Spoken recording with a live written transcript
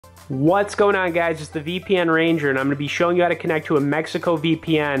What's going on, guys? It's the VPN Ranger, and I'm going to be showing you how to connect to a Mexico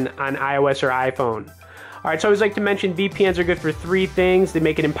VPN on iOS or iPhone. Alright, so I always like to mention VPNs are good for three things. They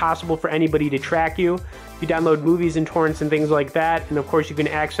make it impossible for anybody to track you. You download movies and torrents and things like that, and of course you can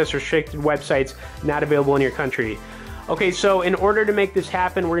access restricted websites not available in your country. Okay, so in order to make this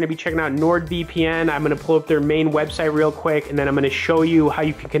happen, we're going to be checking out NordVPN. I'm going to pull up their main website real quick, and then I'm going to show you how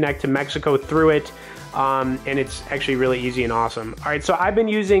you can connect to Mexico through it. And it's actually really easy and awesome. All right, so I've been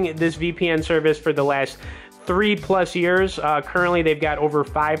using this VPN service for the last 3+ years. Currently, they've got over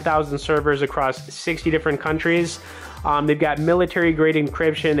 5,000 servers across 60 different countries. They've got military-grade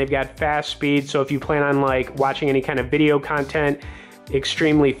encryption. They've got fast speed. So if you plan on like watching any kind of video content,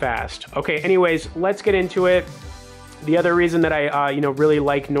 extremely fast. Okay, anyways, let's get into it. The other reason that I really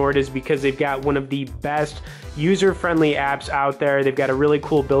like Nord is because they've got one of the best user-friendly apps out there. They've got a really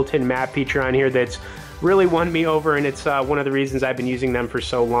cool built-in map feature on here that's really won me over, and it's one of the reasons I've been using them for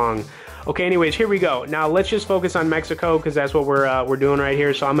so long. Okay, anyways, here we go. Now let's just focus on Mexico because that's what we're doing right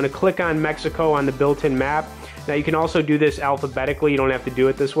here. So I'm going to click on Mexico on the built-in map. Now you can also do this alphabetically. You don't have to do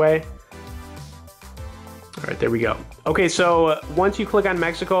it this way. All right, there we go. Okay, so once you click on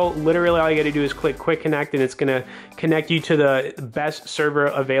Mexico, literally all you got to do is click Quick Connect, and it's going to connect you to the best server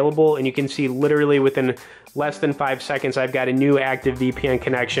available. And you can see literally within less than 5 seconds, I've got a new active VPN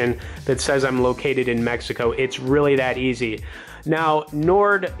connection that says I'm located in Mexico. It's really that easy. Now,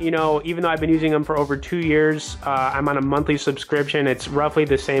 Nord, even though I've been using them for over 2 years, I'm on a monthly subscription. It's roughly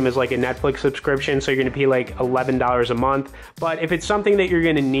the same as like a Netflix subscription, so you're going to pay like $11 a month. But if it's something that you're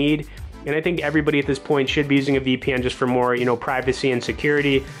going to need, and I think everybody at this point should be using a VPN just for more, privacy and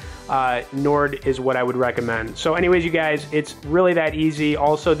security, Nord is what I would recommend. So anyways, you guys, it's really that easy.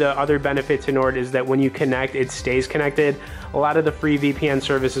 Also, the other benefit to Nord is that when you connect, it stays connected. A lot of the free VPN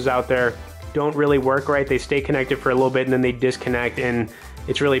services out there don't really work right. They stay connected for a little bit and then they disconnect, and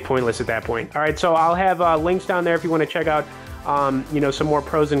it's really pointless at that point. All right, so I'll have links down there if you want to check out some more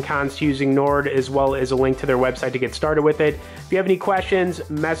pros and cons to using Nord, as well as a link to their website to get started with it. If you have any questions,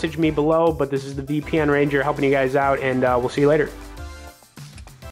 message me below, but this is the VPN Ranger helping you guys out, and we'll see you later.